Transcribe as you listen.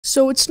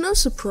So it's no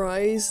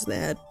surprise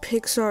that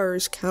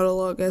Pixar's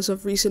catalog as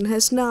of recent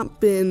has not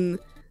been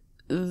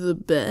the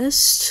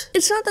best.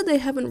 It's not that they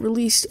haven't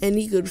released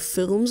any good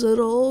films at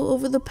all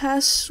over the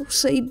past,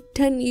 say,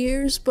 10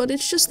 years, but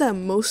it's just that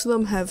most of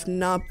them have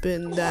not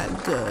been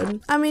that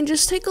good. I mean,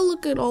 just take a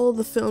look at all of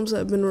the films that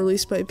have been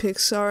released by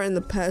Pixar in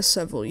the past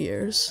several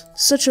years.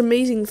 Such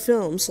amazing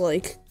films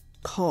like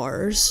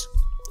Cars,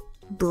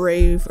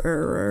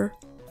 Braver,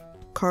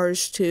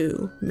 Cars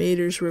 2,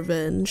 Mater's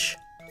Revenge,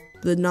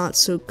 The Not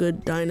So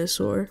Good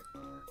Dinosaur,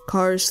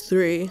 Cars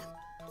 3,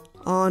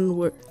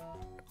 Onward,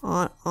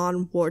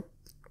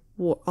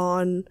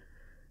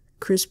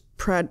 Chris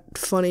Pratt,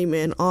 Funny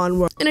Man,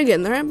 Onward. And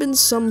again, there have been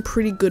some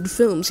pretty good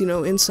films, you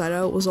know, Inside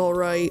Out was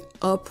alright,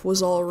 Up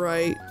was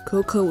alright,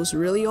 Coco was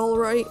really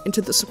alright, and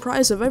to the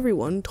surprise of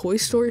everyone, Toy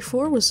Story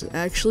 4 was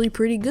actually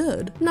pretty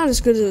good. Not as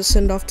good as a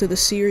send-off to the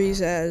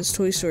series as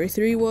Toy Story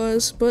 3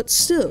 was, but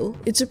still,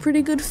 it's a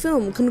pretty good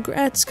film.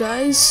 Congrats,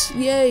 guys!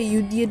 Yay,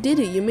 you did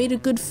it, you made a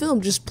good film,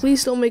 just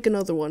please don't make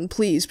another one,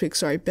 please,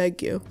 Pixar, I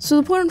beg you.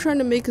 So the point I'm trying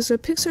to make is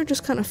that Pixar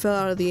just kind of fell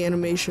out of the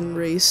animation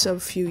race a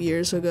few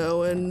years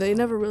ago, and they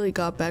never really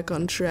got back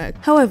on track.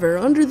 However,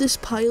 under this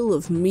pile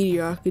of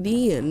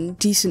mediocrity and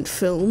decent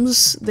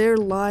films, there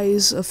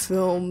lies a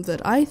film that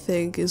I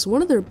think is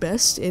one of their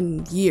best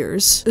in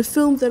years. A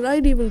film that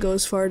I'd even go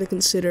as far to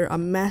consider a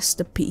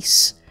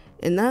masterpiece.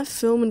 And that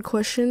film in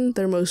question,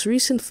 their most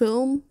recent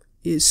film,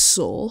 is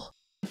Soul.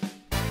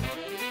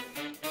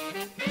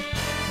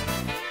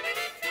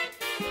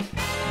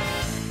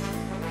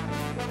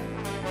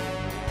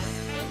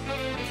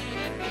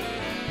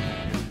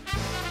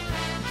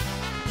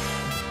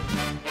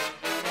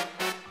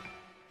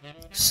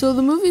 So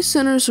the movie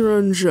centers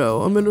around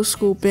Joe, a middle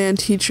school band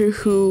teacher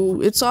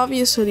who, it's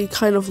obvious that he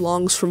kind of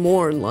longs for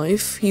more in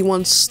life. He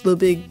wants the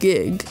big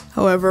gig.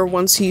 However,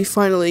 once he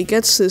finally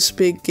gets this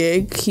big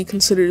gig, he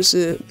considers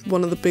it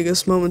one of the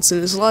biggest moments in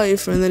his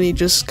life, and then he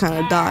just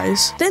kind of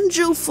dies. Then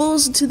Joe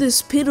falls into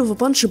this pit of a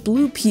bunch of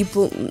blue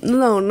people.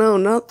 No,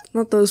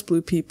 not those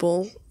blue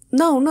people.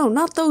 No,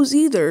 not those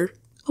either.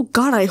 Oh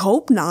god, I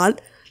hope not.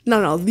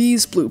 No,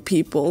 these blue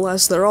people,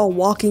 as they're all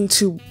walking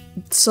to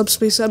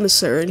Subspace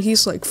Emissary, and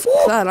he's like,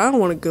 fuck that, I don't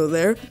want to go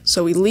there.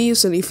 So he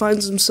leaves and he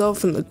finds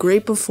himself in the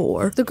Great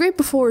Before. The Great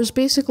Before is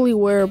basically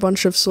where a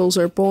bunch of souls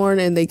are born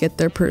and they get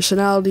their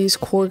personalities,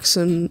 quirks,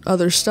 and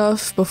other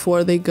stuff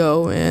before they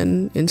go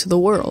into the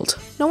world.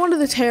 Now one of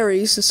the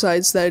Terrys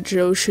decides that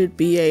Joe should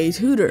be a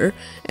tutor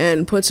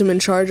and puts him in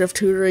charge of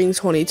tutoring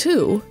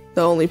 22.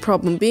 The only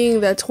problem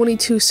being that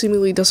 22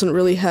 seemingly doesn't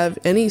really have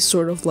any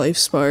sort of life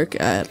spark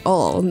at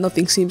all.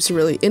 Nothing seems to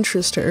really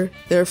interest her,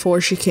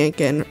 therefore she can't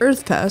get an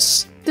Earth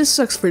pass. This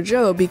sucks for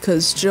Joe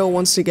because Joe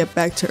wants to get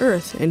back to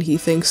Earth, and he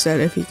thinks that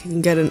if he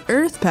can get an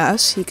Earth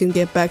pass, he can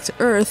get back to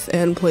Earth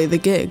and play the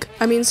gig.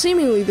 I mean,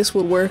 seemingly this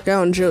would work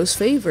out in Joe's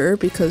favor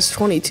because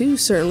 22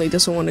 certainly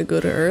doesn't want to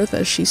go to Earth,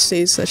 as she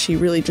states that she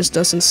really just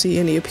doesn't see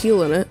any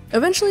appeal in it.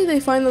 Eventually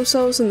they find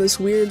themselves in this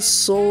weird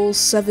Soul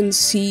 7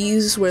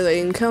 Seas where they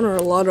encounter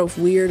a lot of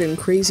weird and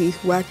crazy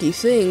wacky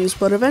things,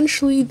 but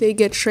eventually they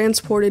get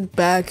transported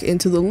back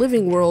into the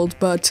living world,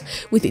 but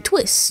with a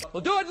twist.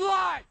 We'll do it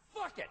live!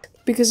 Fuck it!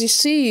 Because you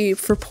see,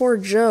 for poor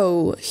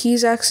Joe,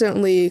 he's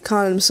accidentally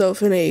caught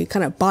himself in a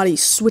kind of body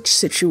switch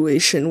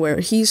situation where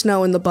he's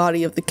now in the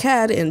body of the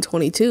cat and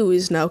 22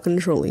 is now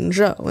controlling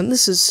Joe, and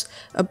this is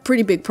a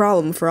pretty big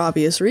problem for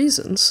obvious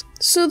reasons.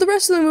 So the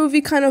rest of the movie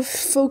kind of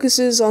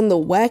focuses on the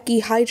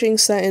wacky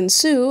hijinks that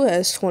ensue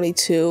as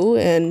 22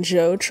 and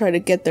Joe try to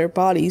get their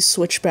bodies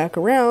switched back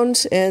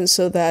around, and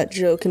so that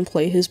Joe can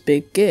play his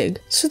big gig.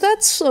 So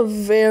that's a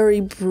very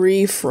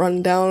brief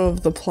rundown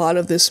of the plot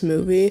of this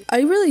movie.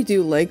 I really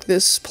do like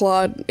this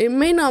plot. It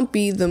may not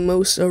be the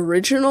most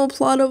original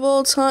plot of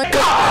all time.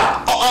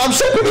 I'm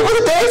so picky for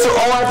the day, so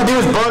all I have to do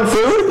is burn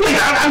food?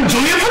 Like, I'm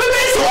doing it for the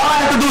day, so all I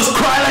have to do is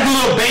cry like a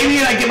little baby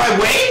and I get my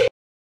way?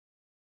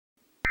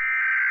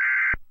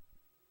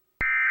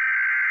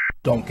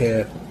 Don't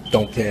care.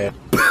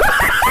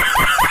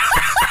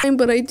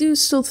 But I do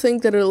still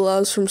think that it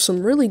allows for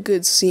some really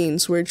good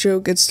scenes where Joe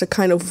gets to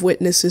kind of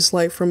witness his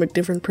life from a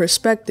different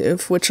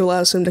perspective, which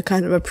allows him to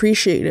kind of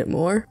appreciate it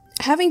more.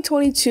 Having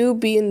 22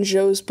 be in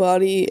Joe's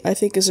body, I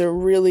think, is a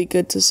really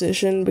good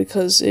decision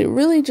because it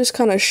really just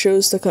kind of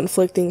shows the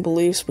conflicting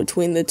beliefs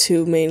between the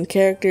two main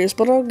characters,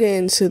 but I'll get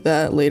into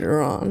that later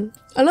on.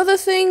 Another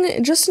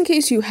thing, just in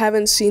case you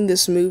haven't seen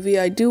this movie,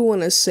 I do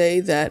want to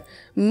say that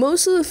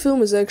most of the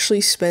film is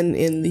actually spent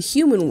in the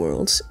human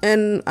world,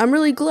 and I'm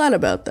really glad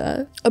about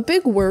that. A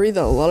big worry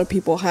that a lot of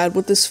people had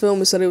with this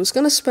film is that it was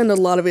going to spend a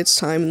lot of its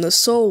time in the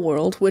Soul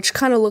world, which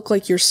kind of looked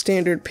like your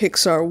standard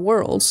Pixar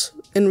worlds.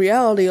 In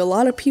reality, a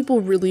lot of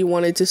people really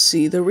wanted to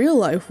see the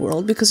real-life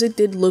world because it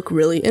did look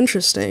really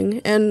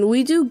interesting, and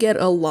we do get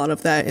a lot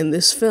of that in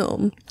this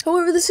film.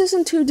 However, this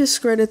isn't to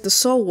discredit the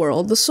Soul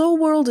world. The Soul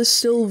world is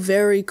still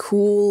very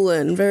cool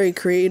and very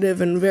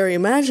creative and very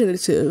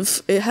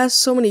imaginative. It has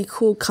so many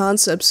cool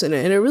concepts in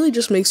it, and it really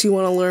just makes you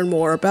want to learn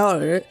more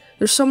about it.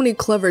 There's so many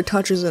clever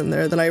touches in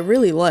there that I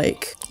really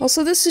like.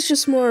 Also, this is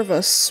just more of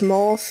a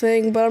small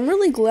thing, but I'm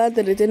really glad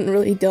that it didn't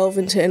really delve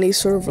into any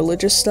sort of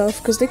religious stuff,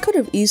 because they could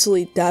have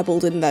easily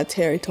dabbled in that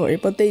territory,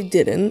 but they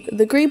didn't.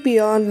 The Great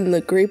Beyond and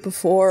the Great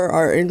Before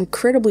are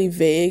incredibly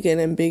vague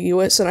and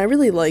ambiguous, and I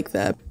really like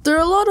that. There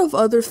are a lot of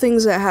other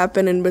things that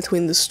happen in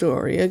between the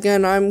story.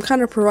 Again, I'm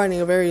kind of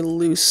providing a very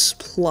loose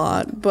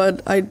plot,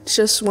 but I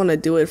just want to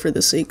do it for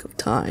the sake of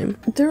time.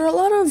 There are a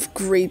lot of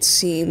great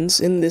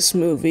scenes in this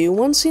movie.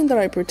 One scene that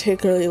I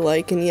particularly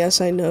like, and yes,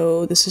 I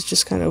know this is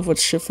just kind of what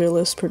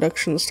Fearless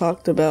Productions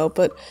talked about,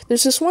 but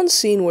there's this one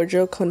scene where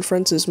Joe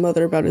confronts his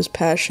mother about his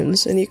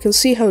passions, and you can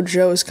see how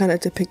Joe is kind of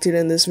depicted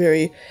in this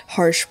very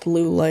harsh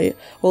blue light,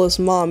 while his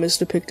mom is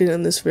depicted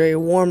in this very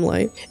warm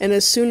light. And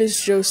as soon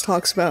as Joe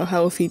talks about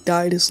how if he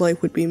died his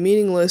life would be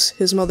meaningless,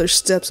 his mother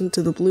steps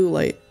into the blue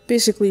light,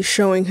 basically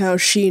showing how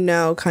she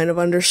now kind of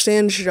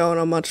understands Joe in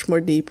a much more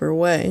deeper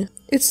way.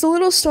 It's the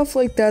little stuff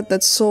like that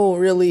that Soul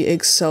really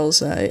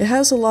excels at. It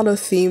has a lot of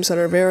themes that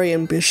are very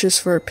ambitious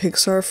for a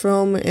Pixar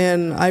film,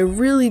 and I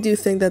really do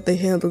think that they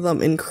handle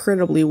them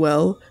incredibly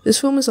well. This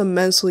film is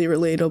immensely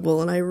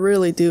relatable, and I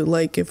really do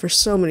like it for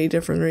so many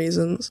different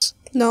reasons.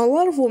 Now, a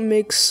lot of what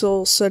makes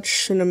Soul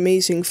such an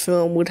amazing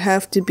film would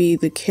have to be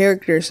the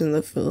characters in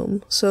the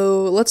film,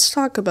 so let's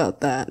talk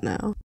about that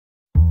now.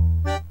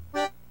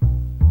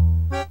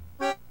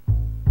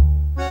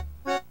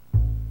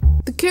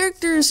 The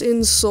characters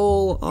in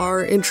Soul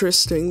are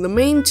interesting. The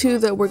main two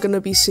that we're going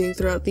to be seeing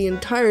throughout the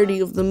entirety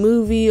of the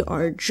movie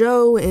are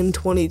Joe and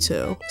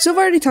 22. So I've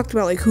already talked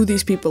about who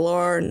these people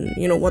are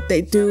and what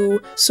they do,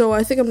 so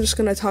I think I'm just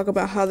going to talk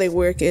about how they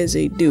work as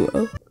a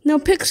duo. Now,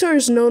 Pixar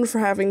is known for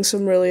having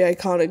some really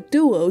iconic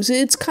duos.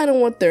 It's kind of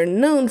what they're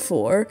known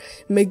for.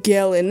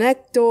 Miguel and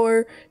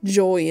Hector,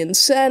 Joy and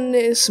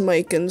Sadness,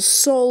 Mike and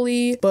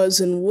Sully, Buzz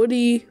and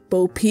Woody,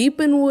 Bo Peep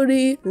and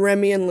Woody,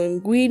 Remy and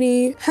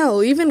Linguini.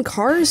 Hell, even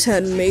Cars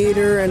had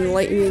Mater and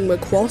Lightning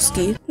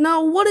McQualsky.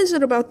 Now, what is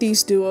it about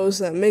these duos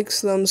that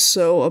makes them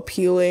so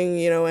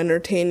appealing,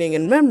 entertaining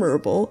and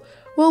memorable?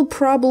 Well,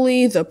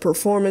 probably the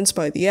performance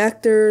by the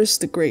actors,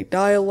 the great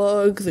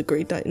dialogue, the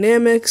great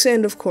dynamics,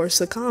 and of course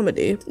the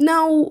comedy.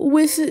 Now,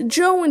 with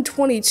Joe and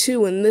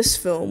 22 in this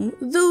film,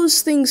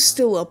 those things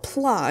still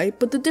apply,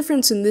 but the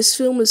difference in this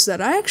film is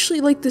that I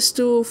actually like this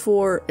duo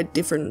for a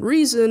different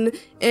reason,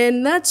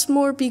 and that's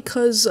more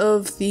because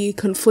of the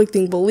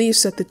conflicting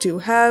beliefs that the two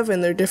have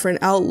and their different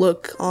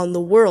outlook on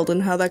the world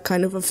and how that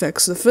kind of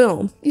affects the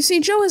film. You see,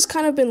 Joe has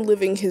kind of been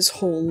living his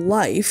whole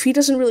life. He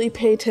doesn't really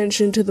pay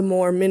attention to the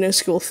more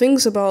minuscule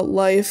things about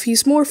life.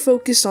 He's more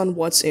focused on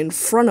what's in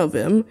front of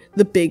him,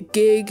 the big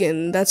gig,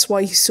 and that's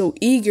why he's so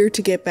eager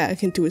to get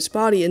back into his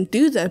body and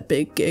do that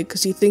big gig,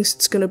 because he thinks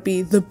it's gonna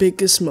be the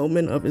biggest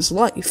moment of his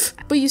life.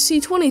 But you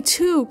see,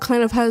 22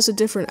 kind of has a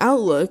different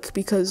outlook,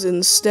 because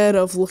instead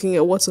of looking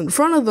at what's in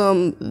front of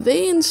them,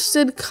 they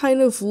instead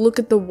kind of look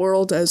at the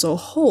world as a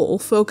whole,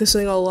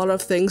 focusing on a lot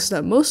of things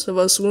that most of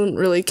us wouldn't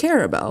really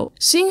care about.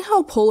 Seeing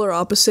how polar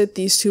opposite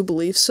these two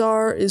beliefs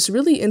are is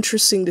really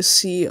interesting to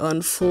see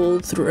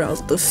unfold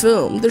throughout the film.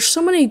 There's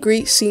so many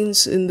great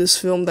scenes in this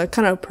film that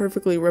kind of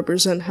perfectly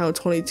represent how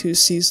 22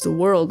 sees the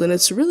world, and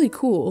it's really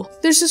cool.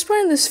 There's this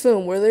part in this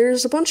film where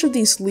there's a bunch of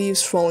these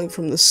leaves falling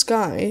from the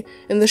sky,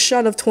 and the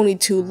shot of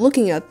 22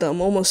 looking at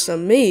them almost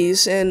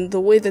amazed, and the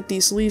way that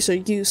these leaves are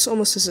used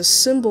almost as a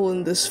symbol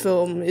in this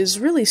film is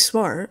really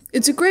smart.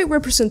 It's a great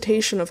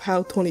representation of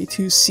how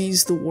 22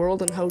 sees the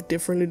world and how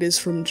different it is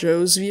from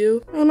Joe's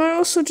view, and I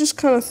also just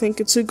kind of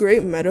think it's a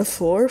great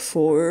metaphor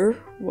for,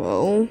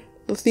 well,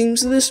 the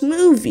themes of this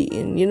movie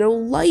and,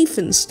 life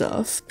and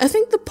stuff. I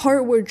think the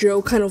part where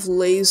Joe kind of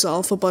lays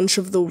off a bunch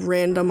of the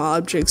random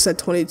objects that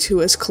 22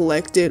 has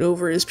collected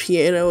over his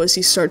piano as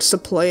he starts to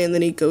play and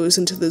then he goes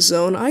into the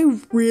zone, I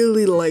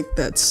really like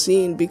that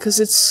scene because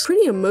it's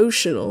pretty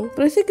emotional,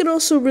 but I think it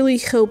also really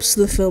helps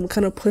the film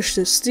kind of push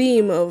this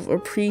theme of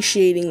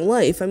appreciating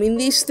life. I mean,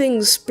 these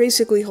things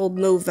basically hold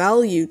no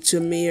value to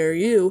me or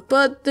you,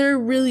 but they're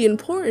really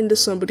important to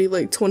somebody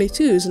like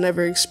 22 who's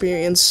never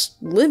experienced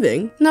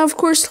living. Now, of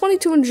course,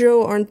 22 and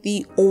Joe aren't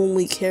the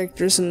only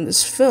characters in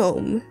this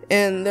film,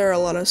 and there are a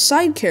lot of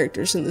side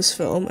characters in this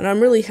film, and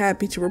I'm really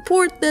happy to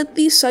report that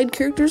these side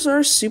characters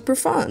are super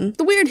fun.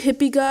 The weird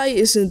hippie guy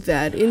isn't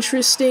that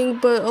interesting,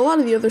 but a lot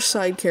of the other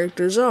side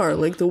characters are,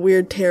 like the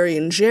weird Terry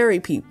and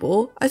Jerry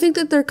people. I think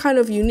that they're kind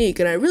of unique,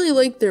 and I really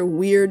like their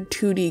weird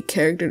 2D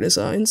character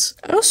designs.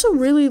 I also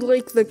really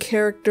like the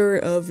character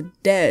of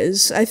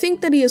Dez. I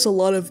think that he has a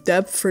lot of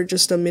depth for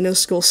just a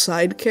minuscule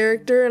side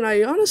character, and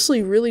I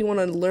honestly really want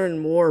to learn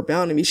more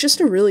about him. He's just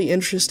a really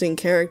interesting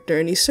character,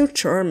 and he's so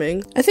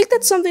charming. I think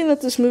that's something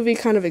that this movie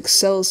kind of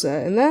excels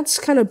at, and that's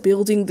kind of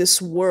building this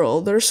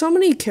world. There are so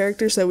many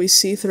characters that we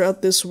see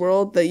throughout this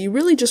world that you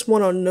really just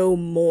want to know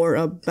more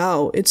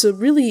about. It's a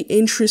really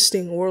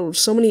interesting world with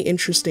so many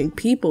interesting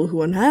people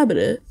who inhabit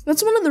it.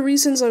 That's one of the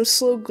reasons I'm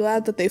so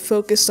glad that they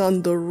focused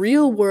on the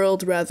real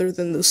world rather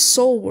than the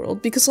soul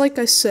world, because like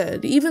I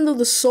said, even though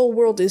the soul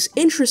world is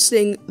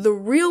interesting, the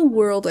real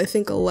world I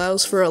think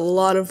allows for a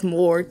lot of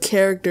more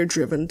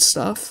character-driven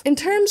stuff. In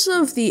terms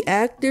terms of the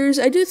actors,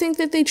 I do think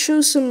that they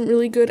chose some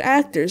really good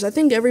actors. I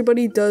think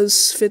everybody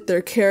does fit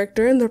their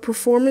character and their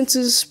performance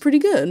is pretty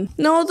good.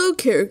 Now, although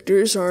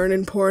characters are an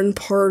important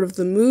part of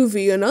the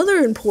movie, another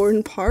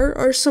important part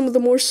are some of the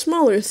more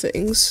smaller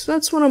things.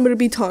 That's what I'm going to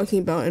be talking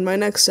about in my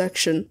next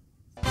section.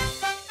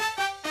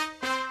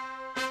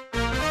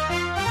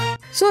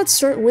 So let's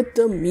start with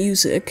the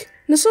music.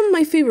 Now, some of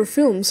my favorite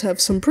films have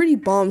some pretty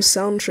bomb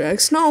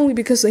soundtracks, not only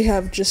because they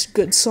have just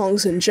good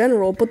songs in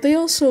general, but they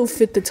also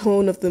fit the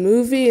tone of the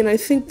movie, and I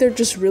think they're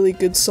just really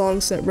good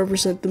songs that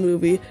represent the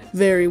movie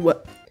very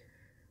well.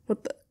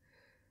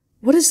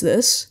 What is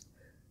this?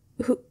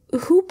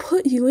 Who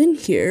put you in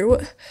here?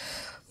 What?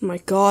 Oh my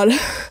god.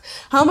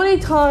 How many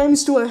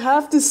times do I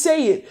have to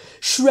say it?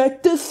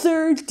 Shrek the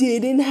Third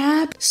didn't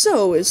happen.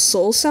 So, is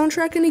Soul's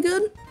soundtrack any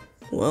good?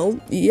 Well,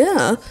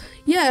 yeah.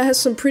 Yeah, it has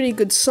some pretty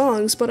good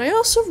songs, but I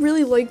also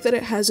really like that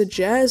it has a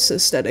jazz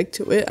aesthetic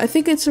to it. I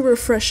think it's a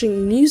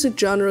refreshing music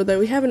genre that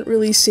we haven't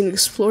really seen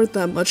explored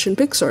that much in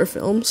Pixar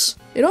films.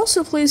 It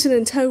also plays an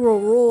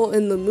integral role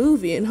in the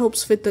movie and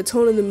helps fit the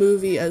tone of the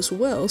movie as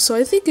well, so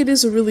I think it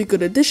is a really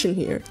good addition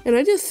here. And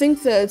I do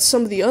think that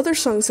some of the other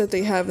songs that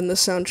they have in the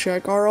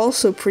soundtrack are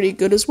also pretty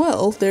good as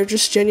well. They're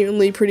just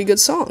genuinely pretty good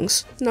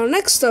songs. Now,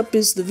 next up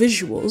is the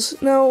visuals.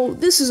 Now,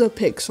 this is a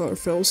Pixar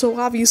film, so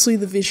obviously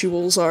the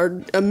visuals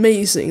are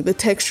amazing.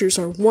 The textures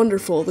are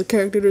wonderful, the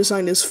character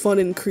design is fun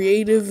and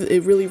creative,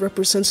 it really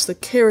represents the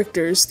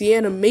characters, the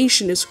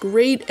animation is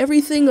great,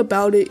 everything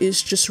about it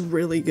is just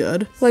really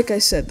good. Like I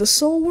said,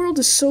 the Soul World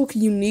is so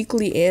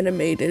uniquely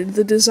animated.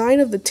 The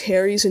design of the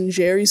Terrys and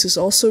Jerrys is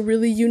also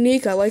really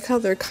unique. I like how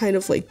they're kind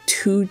of like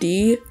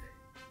 2D,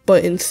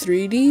 but in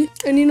 3D.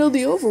 And you know,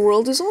 the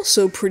overworld is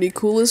also pretty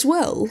cool as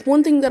well.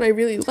 One thing that I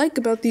really like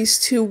about these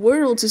two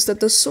worlds is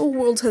that the Soul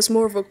World has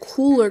more of a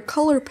cooler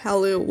color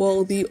palette,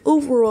 while the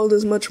overworld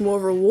is much more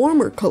of a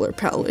warmer color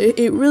palette.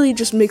 It really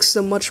just makes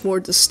them much more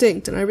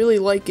distinct, and I really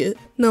like it.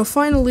 Now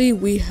finally,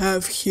 we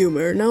have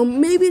humor. Now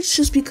maybe it's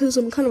just because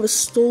I'm kind of a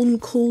stone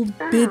cold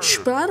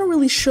bitch, but I don't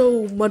really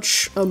show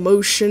much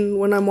emotion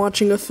when I'm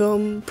watching a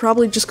film,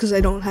 probably just because I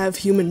don't have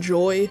human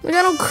joy. Like,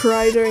 I don't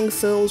cry during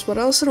films, but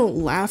I also don't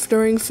laugh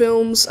during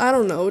films. I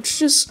don't know, it's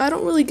just, I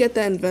don't really get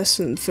that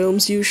invested in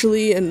films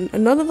usually, and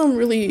none of them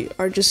really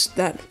are just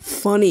that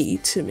funny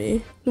to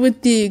me.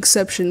 With the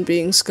exception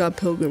being Scott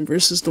Pilgrim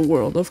vs. the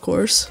World, of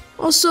course.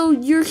 Also,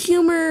 your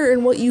humor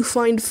and what you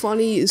find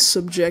funny is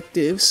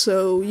subjective,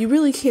 so you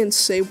really can't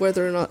say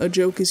whether or not a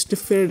joke is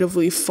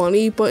definitively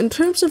funny, but in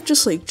terms of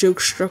just like joke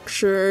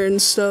structure and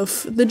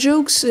stuff, the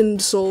jokes in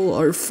Soul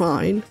are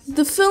fine.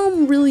 The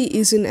film really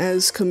isn't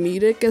as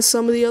comedic as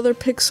some of the other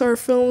Pixar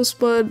films,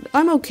 but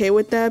I'm okay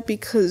with that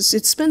because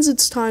it spends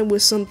its time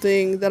with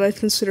something that I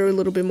consider a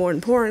little bit more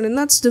important, and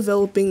that's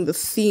developing the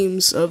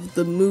themes of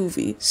the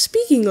movie.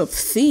 Speaking of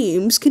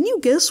themes, can you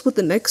guess what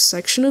the next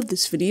section of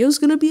this video is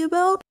gonna be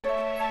about?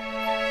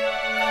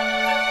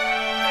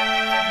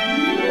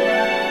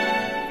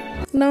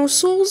 Now,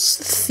 Soul's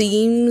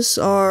themes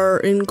are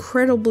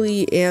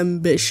incredibly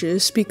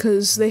ambitious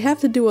because they have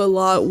to do a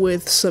lot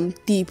with some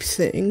deep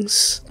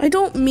things. I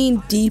don't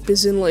mean deep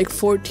as in like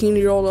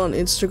 14-year-old on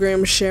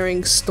Instagram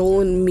sharing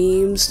stolen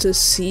memes to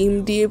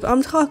seem deep.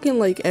 I'm talking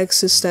like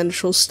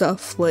existential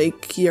stuff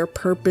like your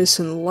purpose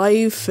in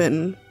life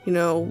and, you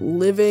know,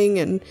 living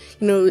and,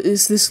 you know,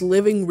 is this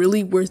living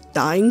really worth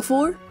dying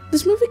for?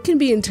 This movie can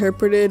be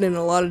interpreted in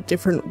a lot of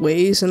different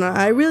ways, and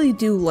I really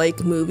do like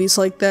movies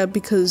like that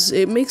because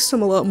it makes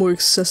them a lot more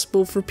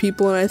accessible for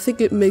people, and I think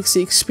it makes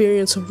the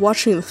experience of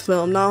watching the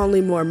film not only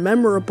more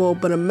memorable,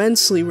 but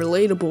immensely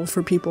relatable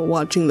for people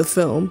watching the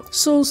film.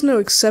 Soul's no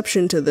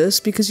exception to this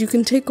because you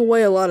can take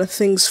away a lot of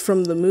things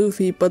from the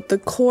movie, but the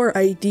core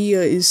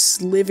idea is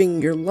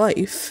living your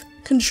life.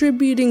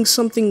 Contributing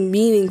something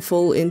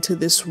meaningful into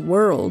this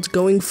world,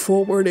 going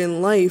forward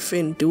in life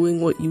and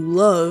doing what you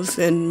love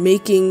and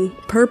making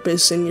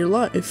purpose in your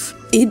life.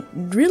 It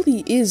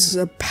really is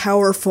a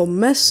powerful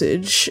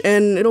message,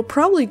 and it'll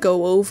probably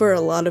go over a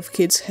lot of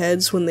kids'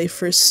 heads when they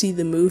first see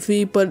the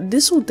movie, but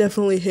this will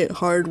definitely hit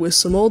hard with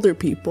some older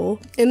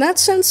people. In that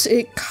sense,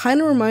 it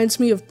kind of reminds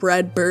me of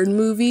Brad Bird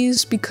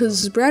movies,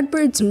 because Brad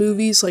Bird's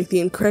movies like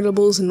The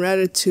Incredibles and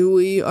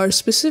Ratatouille are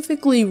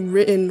specifically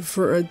written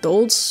for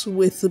adults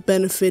with the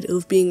benefit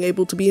of being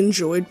able to be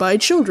enjoyed by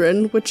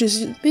children, which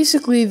is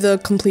basically the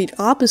complete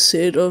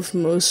opposite of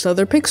most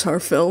other Pixar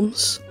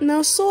films.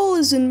 Now, Soul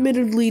is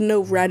admittedly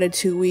no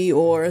Ratatouille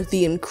or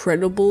The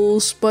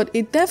Incredibles, but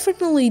it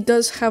definitely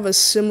does have a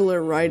similar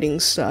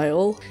writing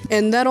style,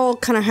 and that all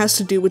kind of has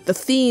to do with the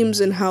themes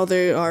and how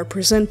they are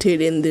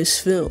presented in this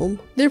film.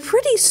 They're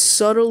pretty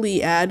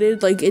subtly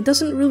added, like it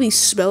doesn't really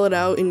spell it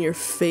out in your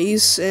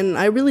face, and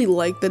I really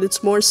like that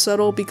it's more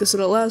subtle because it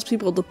allows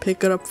people to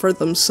pick it up for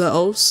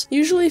themselves.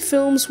 Usually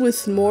films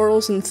with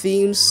morals and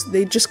themes,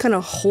 they just kind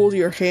of hold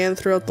your hand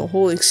throughout the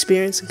whole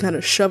experience and kind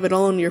of shove it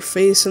all in your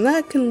face, and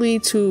that can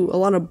lead to a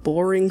lot of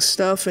boring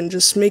stuff and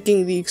just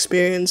making the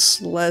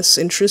experience less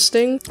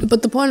interesting.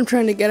 But the point I'm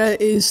trying to get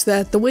at is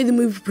that the way the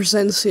movie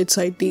presents its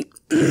idea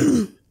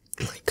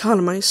God,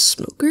 am I a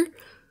smoker?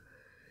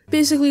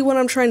 Basically, what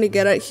I'm trying to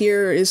get at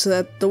here is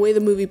that the way the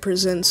movie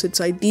presents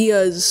its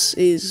ideas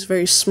is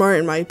very smart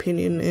in my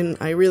opinion, and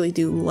I really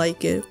do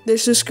like it.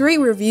 There's this great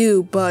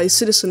review by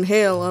Citizen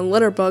Hale on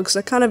Letterboxd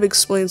that kind of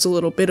explains a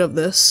little bit of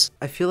this.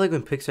 I feel like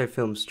when Pixar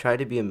films try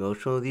to be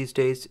emotional these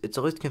days, it's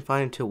always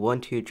confined to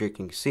one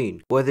tear-jerking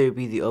scene, whether it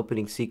be the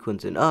opening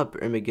sequence in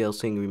Up or Miguel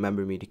singing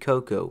Remember Me to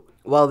Coco.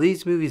 While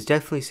these movies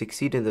definitely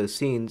succeed in those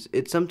scenes,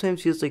 it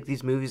sometimes feels like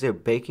these movies are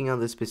banking on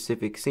the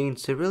specific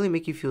scenes to really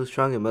make you feel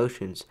strong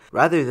emotions,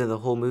 rather than the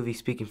whole movie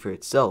speaking for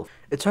itself.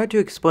 It's hard to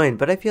explain,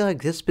 but I feel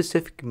like this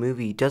specific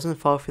movie doesn't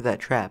fall for that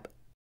trap.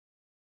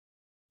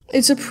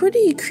 It's a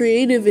pretty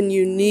creative and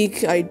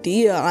unique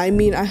idea. I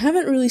mean, I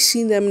haven't really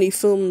seen that many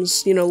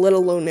films, let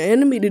alone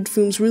animated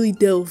films, really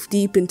delve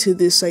deep into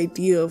this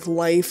idea of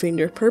life and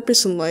your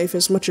purpose in life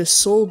as much as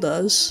Soul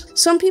does.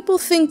 Some people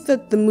think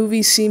that the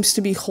movie seems to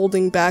be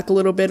holding back a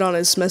little bit on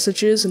its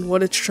messages and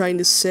what it's trying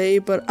to say,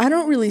 but I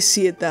don't really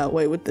see it that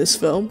way with this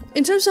film.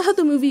 In terms of how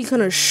the movie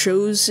kind of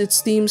shows its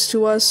themes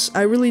to us,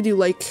 I really do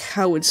like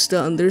how it's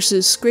done. There's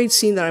this great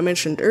scene that I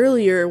mentioned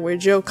earlier where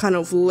Joe kind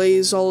of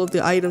lays all of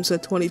the items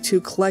that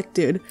 22 collected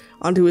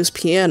onto his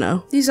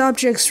piano. These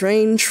objects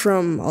range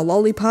from a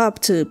lollipop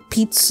to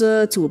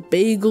pizza to a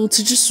bagel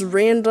to just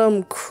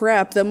random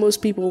crap that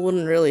most people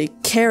wouldn't really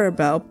care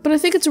about, but I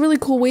think it's a really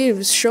cool way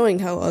of showing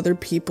how other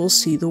people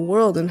see the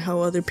world and how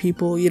other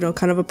people,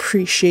 kind of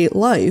appreciate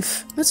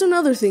life. That's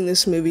another thing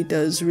this movie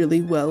does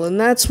really well, and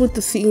that's with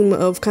the theme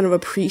of kind of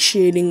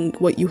appreciating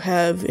what you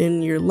have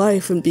in your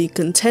life and being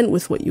content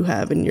with what you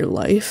have in your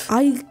life.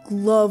 I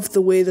love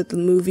the way that the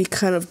movie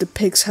kind of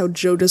depicts how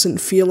Joe doesn't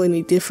feel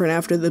any different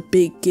after the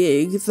big gig,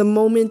 the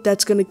moment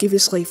that's gonna give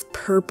his life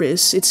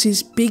purpose. It's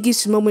his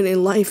biggest moment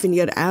in life, and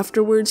yet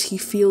afterwards he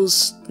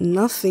feels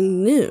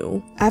nothing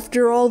new.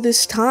 After all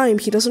this time,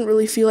 he doesn't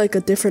really feel like a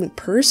different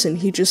person,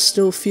 he just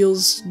still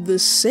feels the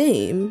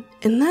same.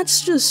 And that's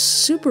just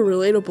super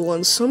relatable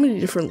on so many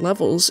different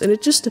levels, and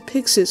it just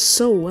depicts it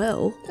so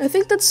well. I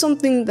think that's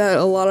something that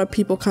a lot of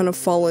people kind of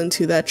fall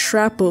into, that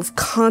trap of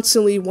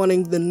constantly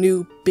wanting the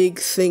new big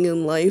thing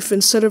in life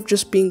instead of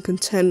just being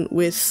content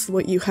with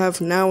what you have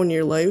now in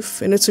your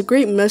life, and it's a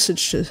great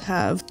message to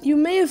have. You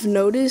may have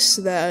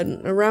noticed that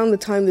around the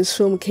time this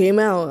film came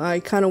out, I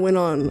kind of went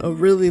on a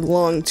really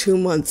long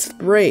 2-month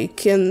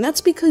break, and that's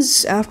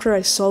because after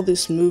I saw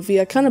this movie,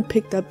 I kind of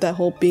picked up that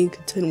whole being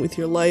content with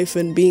your life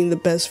and being the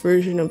best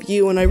version of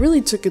you, and I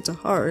really took it to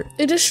heart.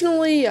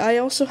 Additionally, I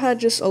also had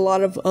just a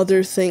lot of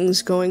other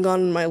things going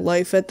on in my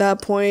life at that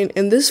point,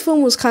 and this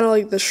film was kind of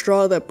like the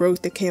straw that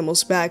broke the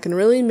camel's back and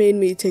really made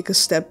me take a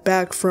step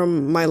back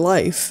from my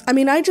life. I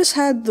mean, I just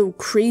had the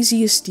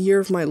craziest year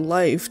of my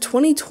life.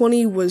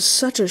 2020 was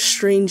such a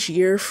strange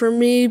year for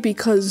me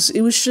because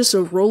it was just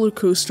a roller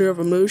coaster of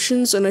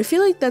emotions, and I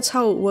feel like that's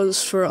how it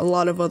was for a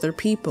lot of other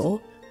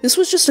people. This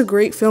was just a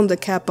great film to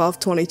cap off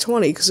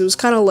 2020 because it was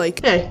kind of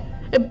like, hey,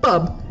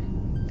 bub,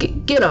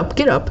 get up.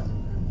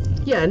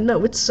 Yeah,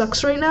 no, it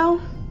sucks right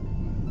now.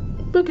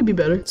 But it could be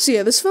better. So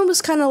yeah, this film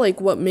is kind of like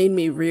what made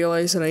me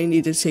realize that I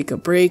needed to take a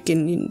break,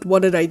 and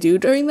what did I do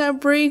during that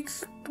break?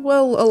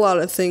 Well, a lot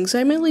of things.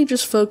 I mainly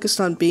just focused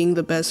on being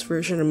the best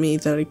version of me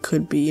that I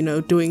could be,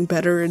 doing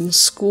better in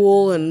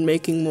school and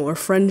making more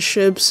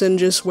friendships and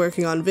just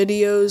working on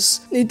videos.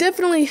 It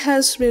definitely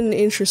has been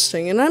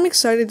interesting, and I'm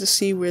excited to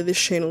see where this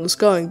channel is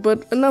going,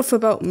 but enough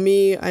about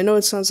me. I know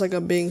it sounds like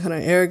I'm being kind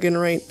of arrogant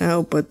right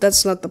now, but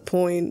that's not the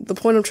point. The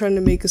point I'm trying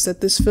to make is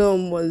that this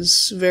film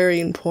was very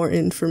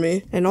important for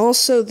me. And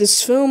also,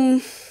 this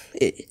film,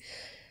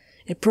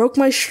 it broke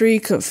my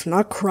streak of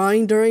not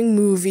crying during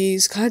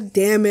movies. God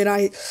damn it,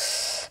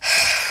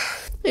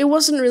 It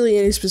wasn't really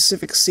any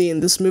specific scene.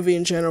 This movie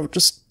in general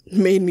just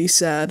made me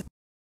sad.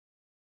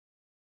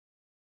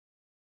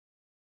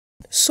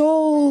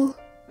 Soul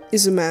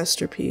is a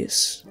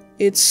masterpiece.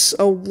 It's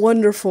a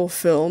wonderful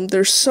film.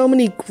 There's so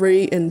many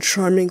great and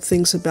charming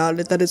things about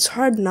it that it's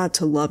hard not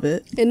to love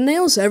it. It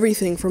nails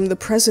everything from the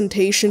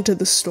presentation to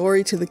the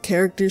story to the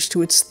characters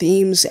to its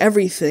themes,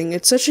 everything.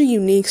 It's such a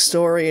unique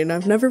story, and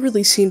I've never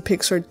really seen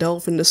Pixar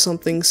delve into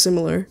something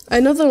similar. I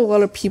know that a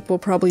lot of people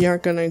probably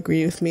aren't gonna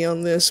agree with me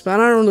on this, but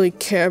I don't really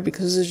care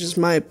because it's just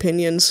my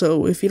opinion,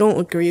 so if you don't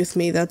agree with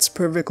me, that's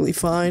perfectly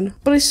fine.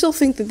 But I still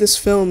think that this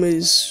film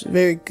is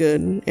very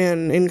good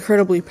and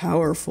incredibly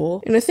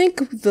powerful, and I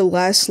think the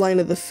last line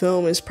of the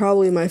film is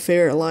probably my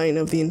favorite line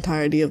of the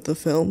entirety of the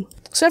film.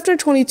 So after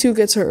 22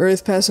 gets her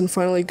Earth Pass and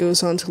finally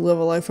goes on to live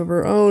a life of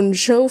her own,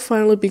 Joe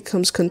finally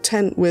becomes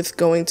content with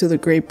going to the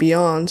great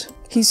beyond.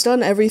 He's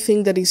done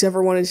everything that he's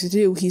ever wanted to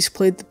do. He's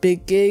played the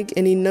big gig,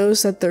 and he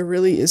knows that there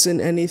really isn't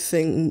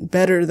anything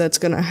better that's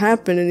gonna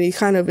happen, and he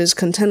kind of is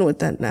content with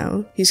that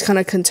now. He's kind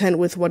of content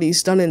with what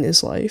he's done in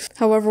his life.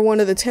 However,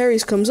 one of the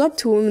Terrys comes up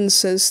to him and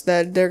says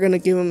that they're gonna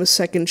give him a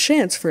second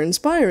chance for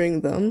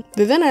inspiring them.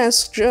 They then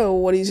ask Joe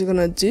what he's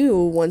gonna do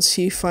once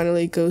he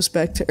finally goes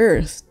back to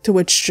Earth, to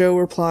which Joe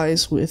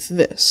replies with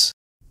this: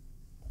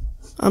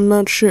 "I'm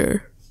not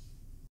sure.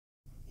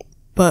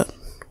 But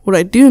what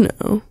I do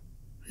know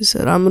is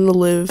that I'm gonna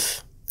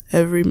live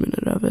every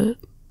minute of it."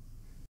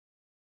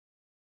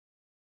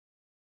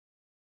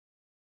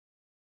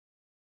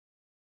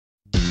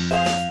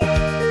 Bye.